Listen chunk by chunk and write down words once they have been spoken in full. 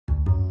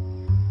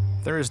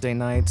Thursday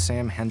night,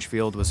 Sam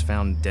Henchfield was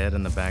found dead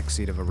in the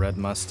backseat of a red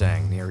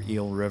Mustang near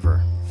Eel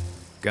River.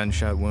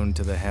 Gunshot wound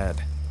to the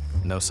head.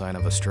 No sign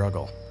of a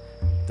struggle.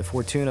 The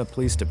Fortuna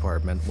Police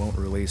Department won't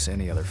release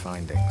any other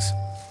findings.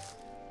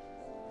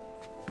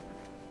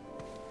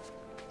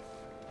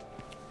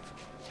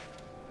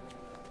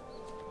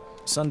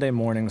 Sunday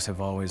mornings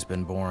have always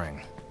been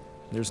boring.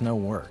 There's no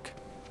work.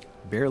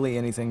 Barely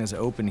anything is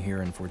open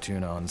here in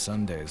Fortuna on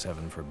Sundays,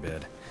 heaven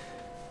forbid.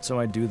 So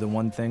I do the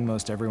one thing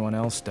most everyone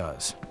else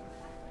does.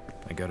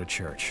 I go to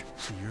church.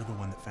 So you're the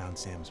one that found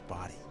Sam's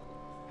body.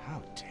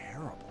 How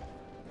terrible.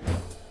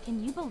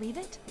 Can you believe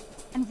it?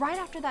 And right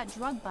after that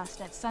drug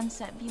bust at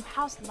Sunset View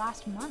House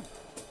last month.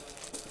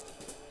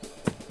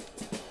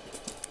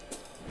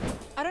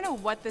 I don't know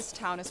what this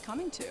town is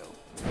coming to.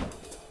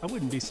 I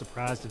wouldn't be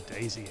surprised if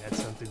Daisy had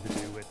something to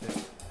do with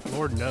it.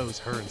 Lord knows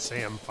her and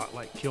Sam fought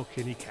like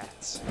Kilkenny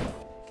cats.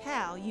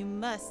 Cal, you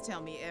must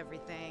tell me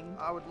everything.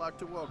 I would like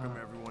to welcome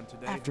everyone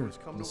today who has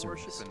come to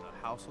worship in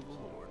the house of the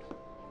Lord.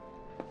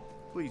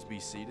 Please be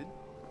seated.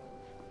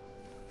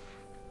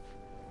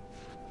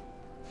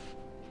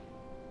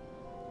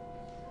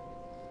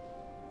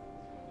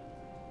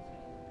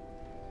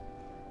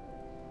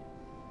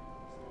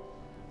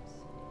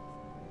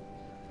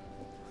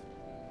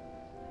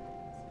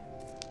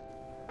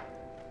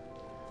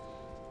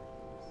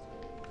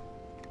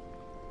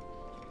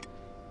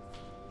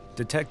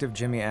 Detective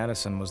Jimmy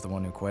Addison was the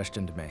one who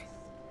questioned me.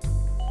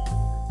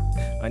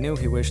 I knew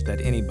he wished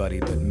that anybody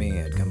but me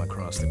had come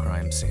across the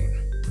crime scene.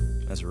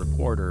 As a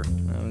reporter,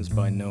 I was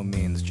by no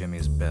means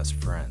Jimmy's best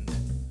friend.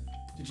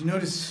 Did you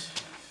notice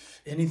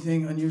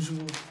anything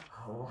unusual?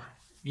 Oh,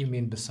 you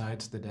mean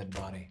besides the dead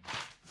body?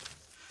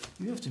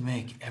 You have to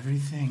make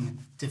everything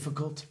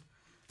difficult.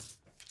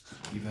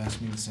 You've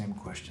asked me the same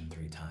question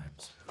 3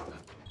 times.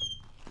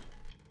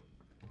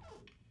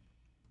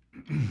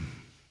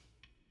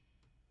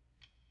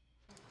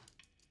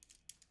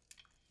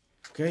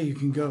 Okay, you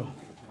can go.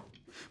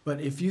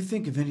 But if you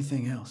think of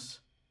anything else,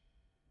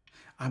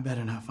 I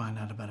better not find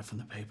out about it from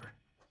the paper.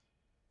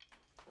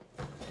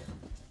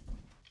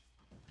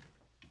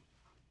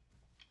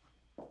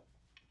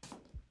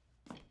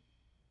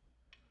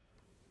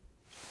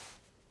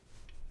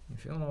 You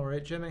feeling all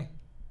right, Jimmy?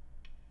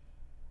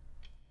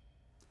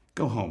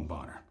 Go home,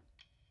 Bonner.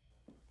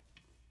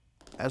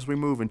 As we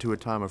move into a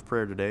time of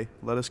prayer today,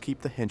 let us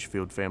keep the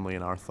Henchfield family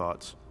in our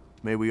thoughts.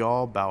 May we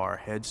all bow our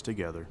heads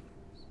together.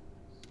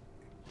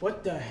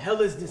 What the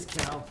hell is this,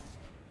 Cal?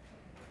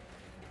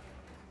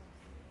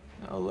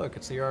 Oh, look,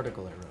 it's the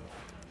article I wrote.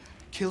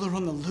 Killer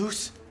on the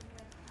loose?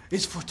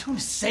 Is Fortuna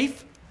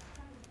safe?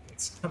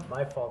 It's not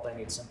my fault I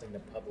need something to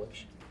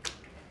publish.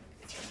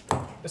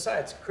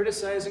 Besides,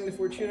 criticizing the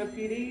Fortuna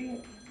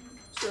PD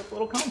stir up a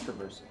little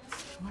controversy.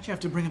 Why'd you have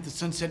to bring up the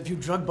Sunset View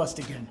drug bust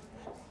again?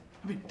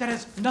 I mean, that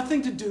has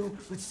nothing to do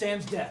with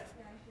Sam's death.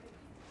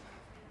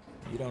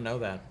 You don't know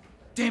that.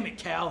 Damn it,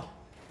 Cal.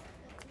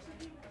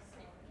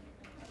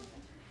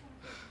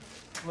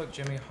 Look,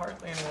 Jimmy,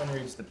 hardly anyone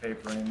reads the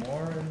paper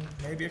anymore, and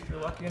maybe if you're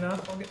lucky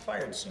enough, I'll get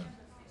fired soon.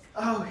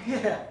 Oh,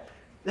 yeah,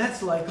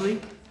 that's likely.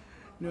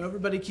 You know,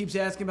 everybody keeps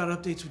asking about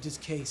updates with this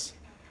case.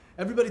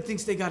 Everybody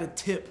thinks they got a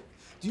tip.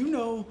 Do you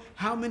know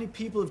how many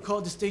people have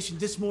called the station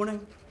this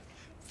morning?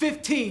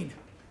 15!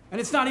 And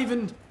it's not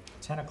even...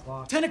 10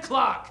 o'clock. 10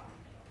 o'clock!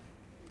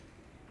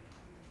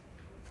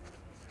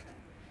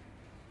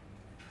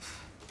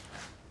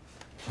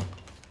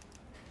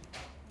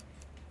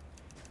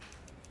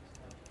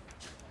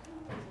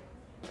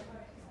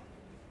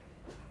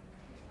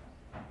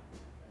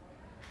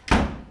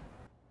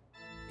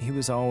 He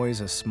was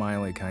always a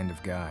smiley kind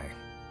of guy.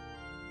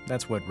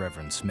 That's what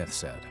Reverend Smith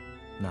said,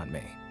 not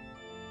me.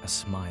 A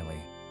smiley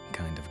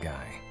kind of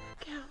guy.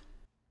 Cal.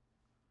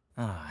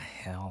 Ah,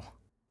 hell.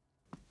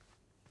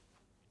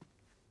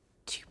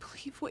 Do you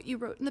believe what you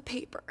wrote in the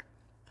paper?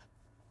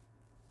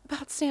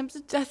 About Sam's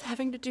death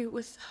having to do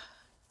with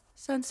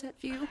Sunset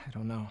View? I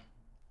don't know.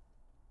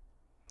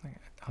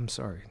 I'm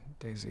sorry,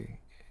 Daisy.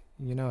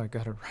 You know I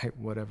gotta write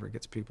whatever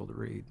gets people to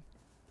read.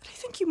 But I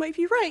think you might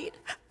be right.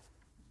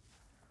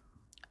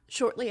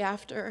 Shortly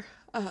after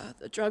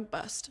the drug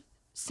bust,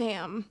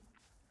 Sam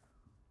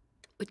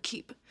would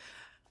keep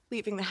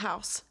leaving the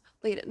house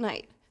late at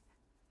night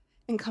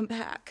and come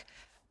back.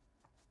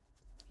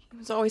 He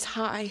was always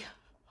high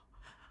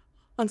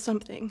on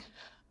something.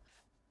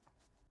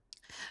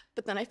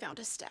 But then I found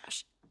his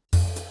stash.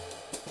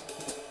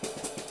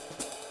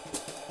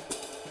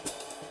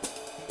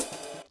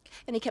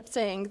 And he kept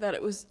saying that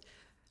it was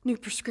new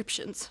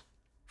prescriptions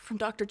from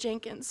Dr.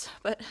 Jenkins,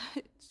 but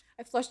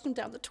I flushed him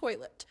down the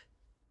toilet.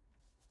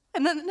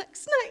 And then the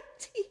next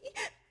night,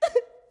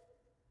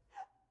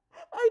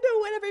 I know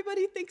what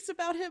everybody thinks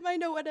about him. I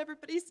know what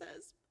everybody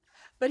says.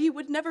 But he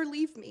would never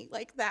leave me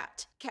like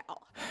that,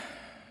 Cal.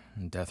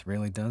 Death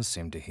really does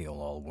seem to heal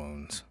all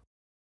wounds.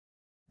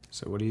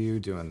 So what are you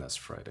doing this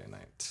Friday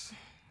night?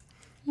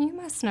 You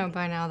must know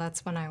by now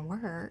that's when I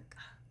work.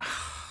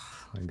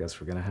 I guess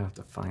we're gonna have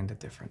to find a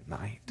different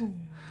night.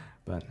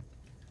 But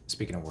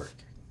speaking of work,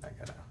 I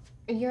gotta...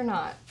 You're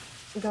not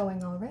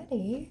going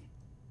already?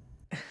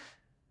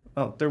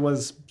 Well, there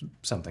was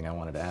something I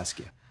wanted to ask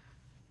you.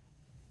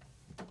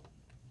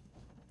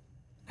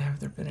 Have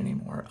there been any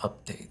more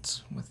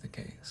updates with the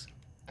case?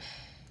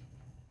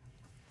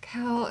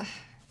 Cal,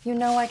 you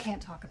know I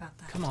can't talk about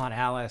that. Come on,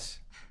 Alice.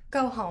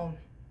 Go home,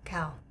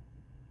 Cal.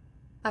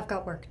 I've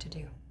got work to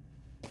do.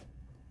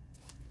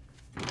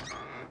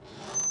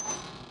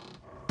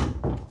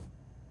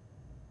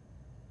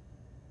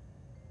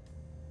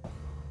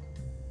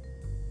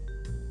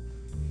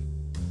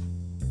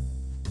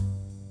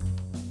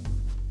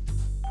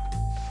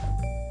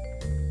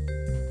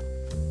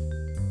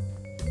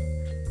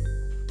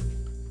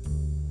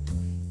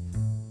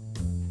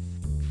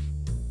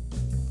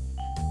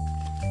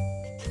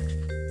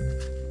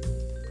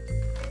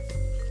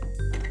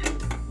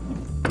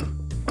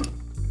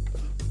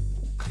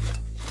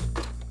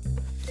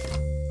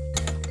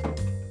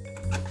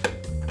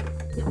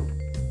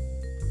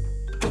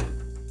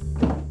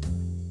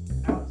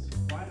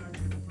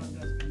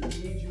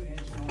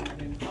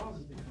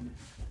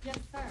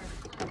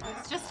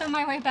 On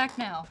my way back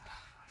now.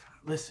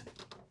 Listen,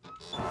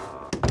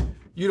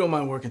 you don't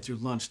mind working through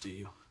lunch, do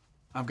you?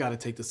 I've got to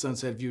take the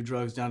Sunset View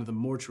drugs down to the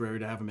mortuary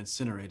to have them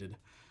incinerated.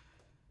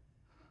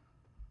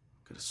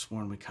 Could have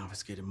sworn we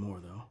confiscated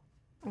more, though.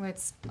 Well,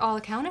 it's all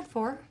accounted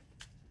for.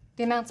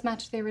 The amounts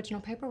match the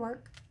original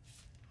paperwork.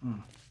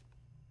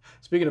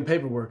 Speaking of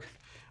paperwork,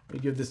 will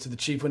you give this to the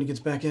chief when he gets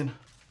back in?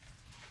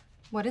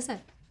 What is it?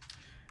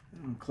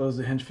 Close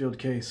the Henchfield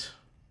case.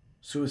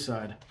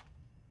 Suicide.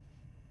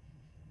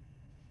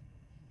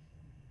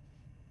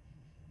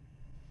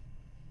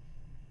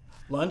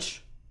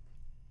 Lunch?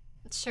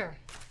 Sure.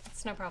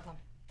 It's no problem.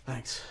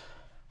 Thanks.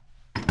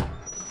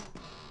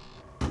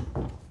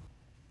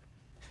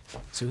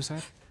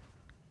 Suicide?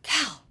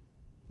 Cal!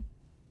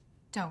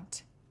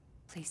 Don't.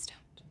 Please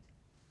don't.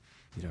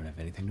 You don't have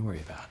anything to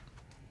worry about.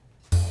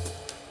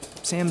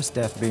 Sam's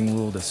death being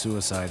ruled a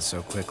suicide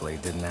so quickly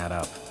didn't add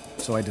up,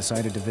 so I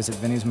decided to visit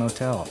Vinny's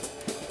motel,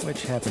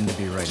 which happened to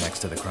be right next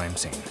to the crime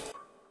scene.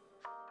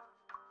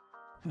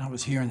 And I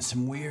was hearing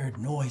some weird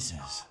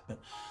noises, but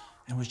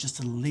it was just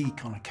a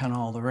leak on account of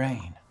all the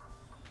rain.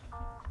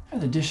 I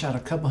had to dish out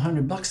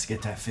 $200 to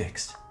get that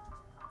fixed.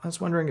 I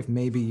was wondering if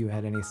maybe you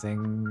had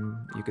anything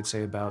you could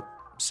say about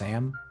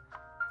Sam?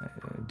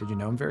 Did you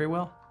know him very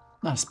well?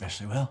 Not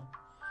especially well.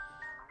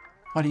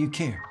 Why do you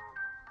care?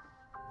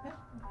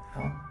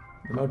 Well,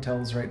 the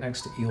motel's right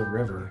next to Eel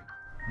River.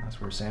 And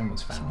that's where Sam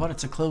was found. So what,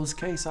 it's a closed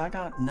case? I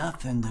got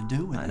nothing to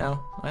do with it.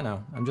 I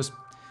know. I'm just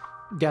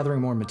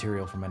gathering more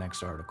material for my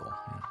next article.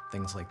 You know,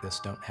 things like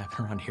this don't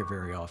happen around here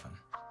very often.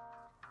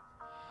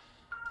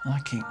 Well, I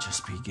can't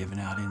just be giving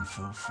out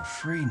info for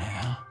free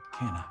now,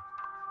 can I?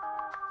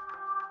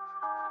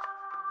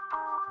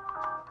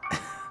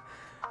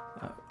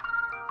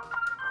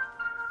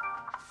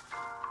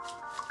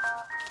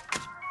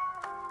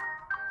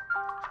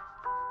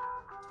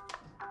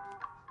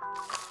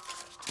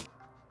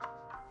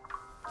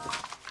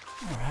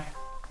 All right.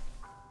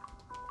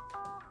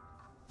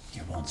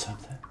 You want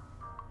something?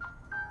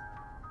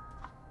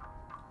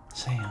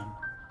 Sam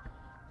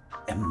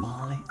and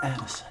Molly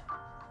Addison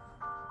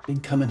been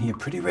coming here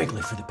pretty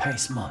regularly for the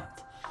past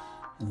month.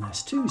 And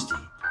last Tuesday,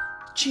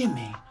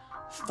 Jimmy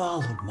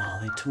followed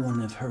Molly to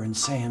one of her and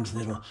Sam's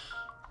little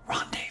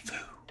rendezvous.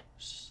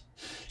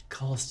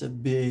 Caused a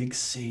big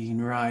scene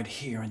right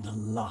here in the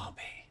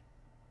lobby.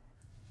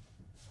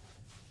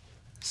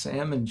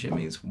 Sam and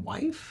Jimmy's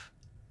wife?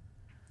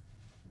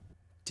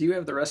 Do you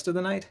have the rest of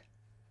the night?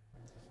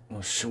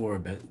 Well, sure,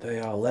 but they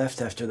all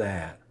left after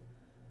that.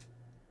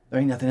 There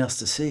ain't nothing else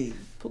to see.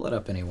 Pull it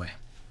up anyway.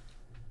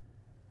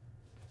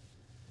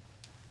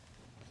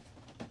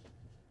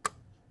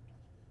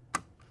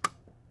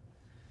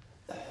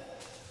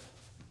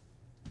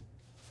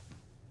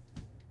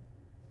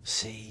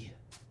 See?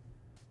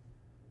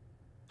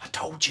 I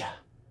told ya.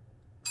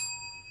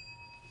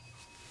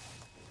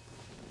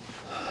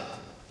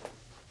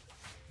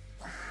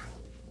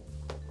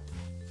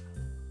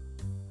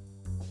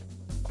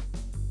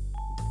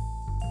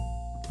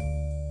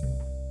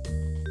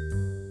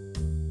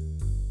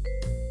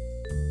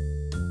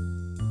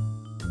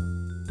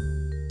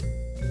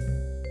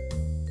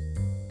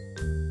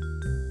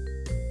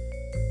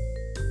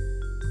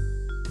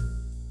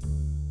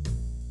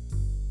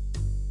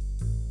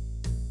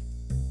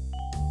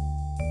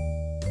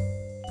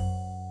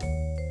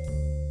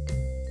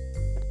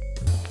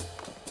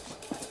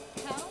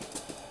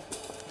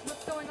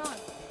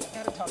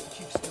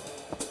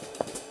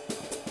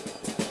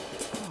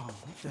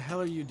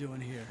 What are you doing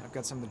here? I've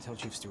got something to tell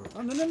Chief Stewart.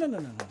 Oh, no.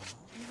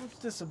 What's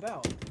this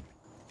about?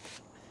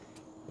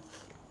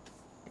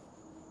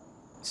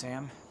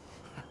 Sam?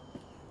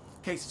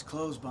 Case is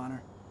closed,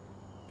 Bonner.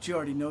 But you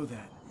already know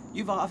that.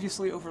 You've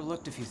obviously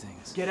overlooked a few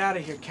things. Get out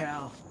of here,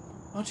 Cal.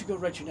 Why don't you go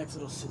write your next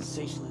little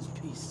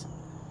sensationalist piece?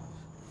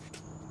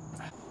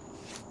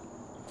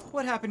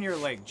 What happened to your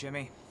leg,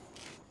 Jimmy?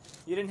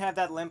 You didn't have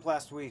that limp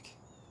last week.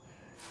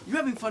 You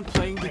having fun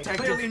playing detective?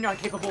 Clearly you're not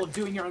capable of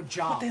doing your own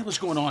job. What the hell is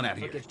going on out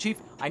here? Okay, Chief,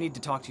 I need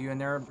to talk to you in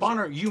there.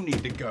 Bonner, you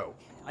need to go.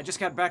 I just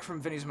got back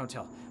from Vinny's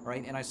motel,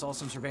 right? And I saw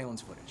some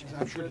surveillance footage.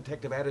 I'm sure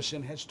Detective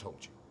Addison has told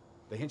you.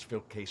 The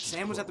Hinchfield case is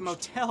Sam was at the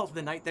closed. motel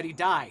the night that he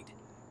died.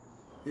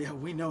 Yeah,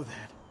 we know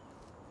that.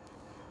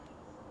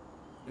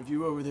 If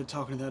you were over there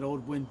talking to that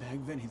old windbag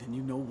Vinny, then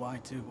you know why,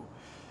 too.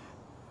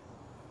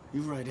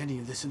 You write any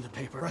of this in the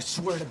paper, I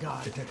swear to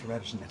God. Detective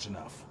Addison, that's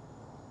enough.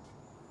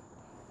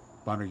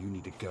 Bonner, you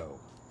need to go.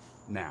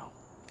 Now.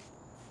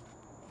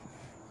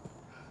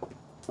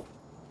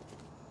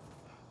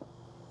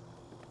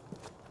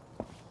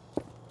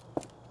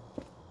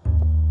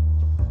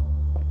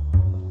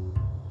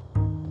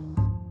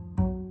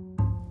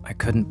 I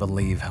couldn't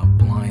believe how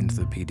blind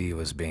the PD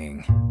was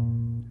being.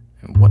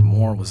 And what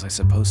more was I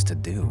supposed to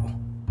do?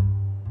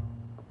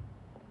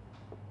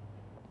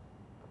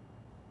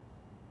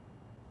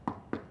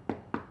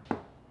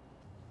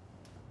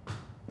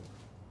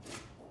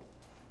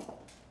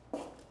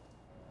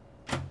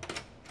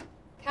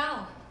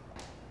 Cal.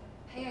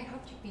 Hey, I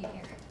hoped you'd be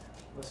here.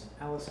 Listen,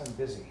 Alice, I'm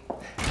busy.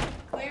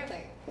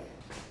 Clearly.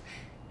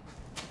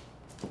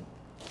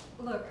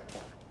 Look,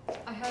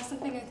 I have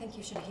something I think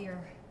you should hear.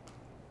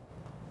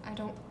 I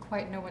don't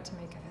quite know what to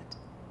make of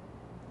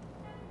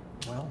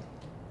it. Well?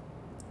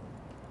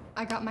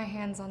 I got my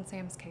hands on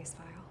Sam's case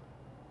file.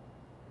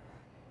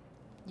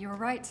 You were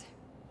right.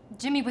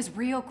 Jimmy was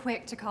real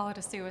quick to call it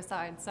a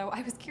suicide, so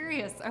I was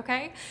curious,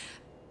 okay?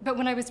 But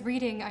when I was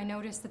reading, I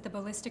noticed that the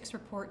ballistics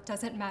report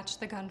doesn't match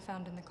the gun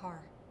found in the car.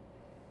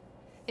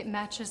 It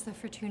matches the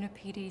Fortuna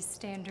PD's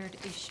standard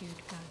issued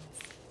guns.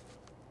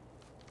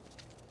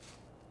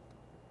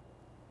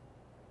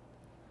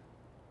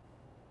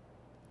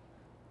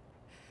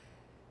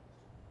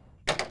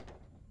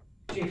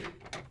 Chief,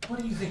 what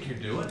do you think you're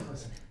doing?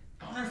 Listen.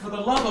 Bonner, for the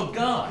love of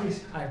God!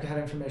 Please, I've got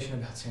information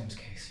about Sam's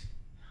case.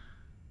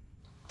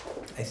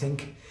 I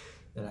think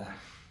that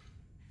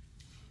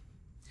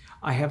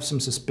I have some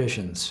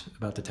suspicions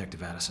about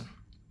Detective Addison.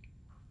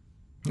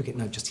 Okay,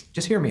 no,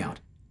 just hear me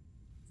out.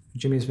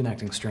 Jimmy's been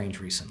acting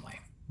strange recently.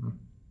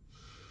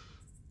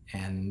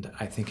 And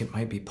I think it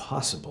might be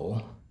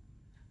possible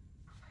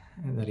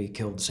that he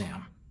killed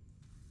Sam.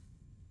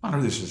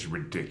 Bonner, this is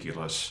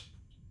ridiculous.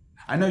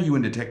 I know you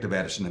and Detective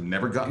Addison have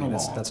never gotten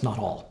along. That's not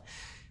all.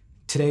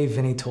 Today,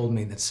 Vinny told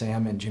me that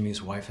Sam and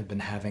Jimmy's wife had been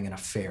having an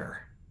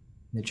affair.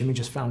 And that Jimmy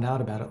just found out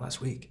about it last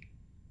week.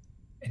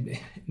 And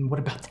what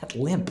about that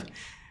limp? I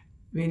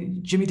mean,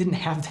 Jimmy didn't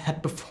have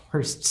that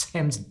before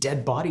Sam's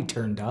dead body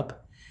turned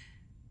up.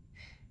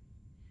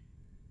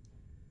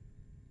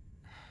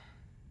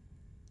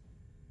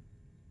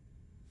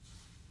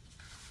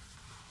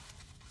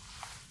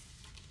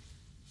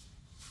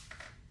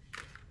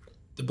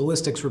 The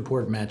ballistics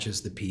report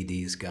matches the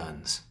PD's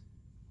guns.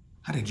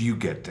 How did you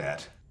get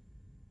that?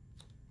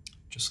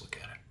 Just look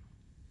at it.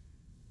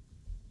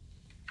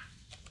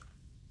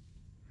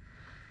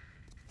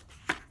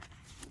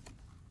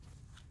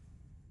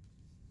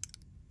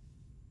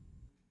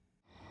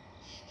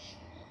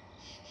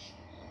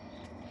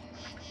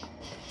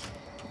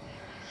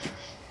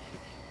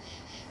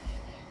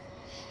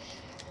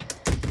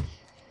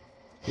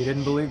 You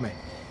didn't believe me?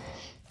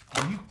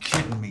 Are you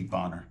kidding me,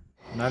 Bonner?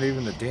 Not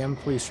even the damn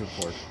police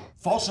report.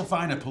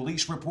 Falsifying a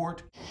police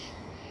report?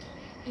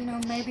 You know,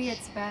 maybe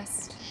it's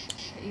best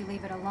that you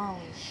leave it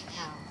alone,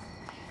 Cal.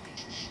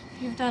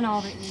 You've done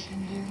all that you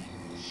can do.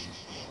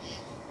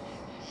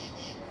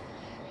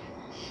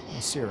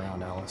 I'll see you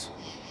around, Alice.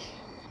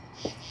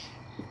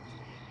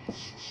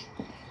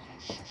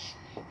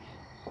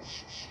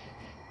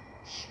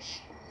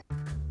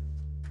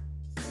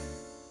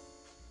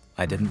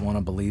 I didn't want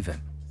to believe it,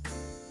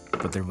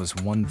 but there was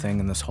one thing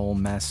in this whole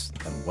mess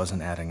that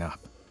wasn't adding up.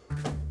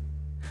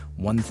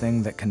 One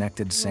thing that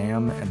connected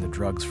Sam and the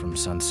drugs from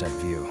Sunset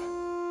View.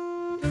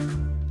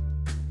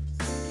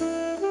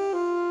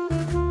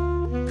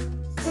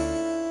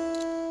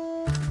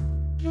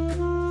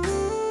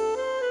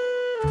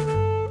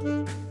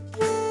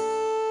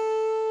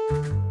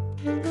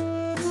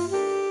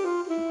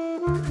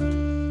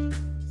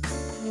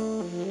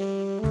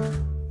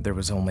 There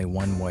was only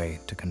one way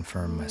to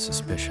confirm my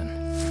suspicion.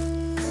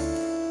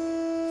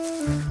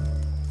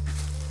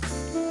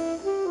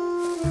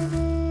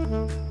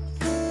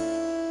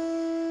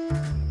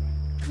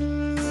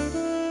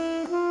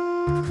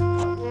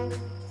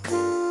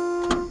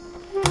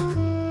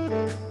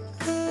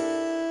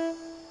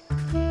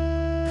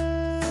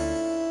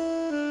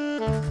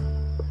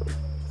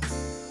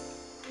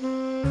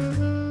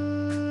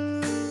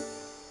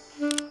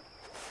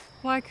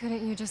 Why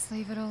couldn't you just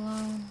leave it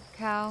alone,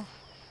 Cal?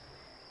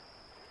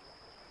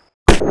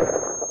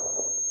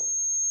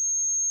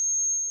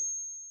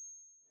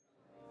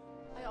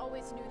 I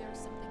always knew there was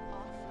something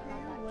off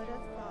about that. Would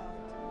have thought.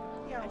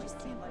 He always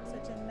seemed like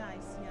such a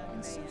nice young man.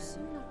 And so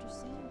soon after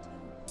Sam,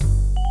 too.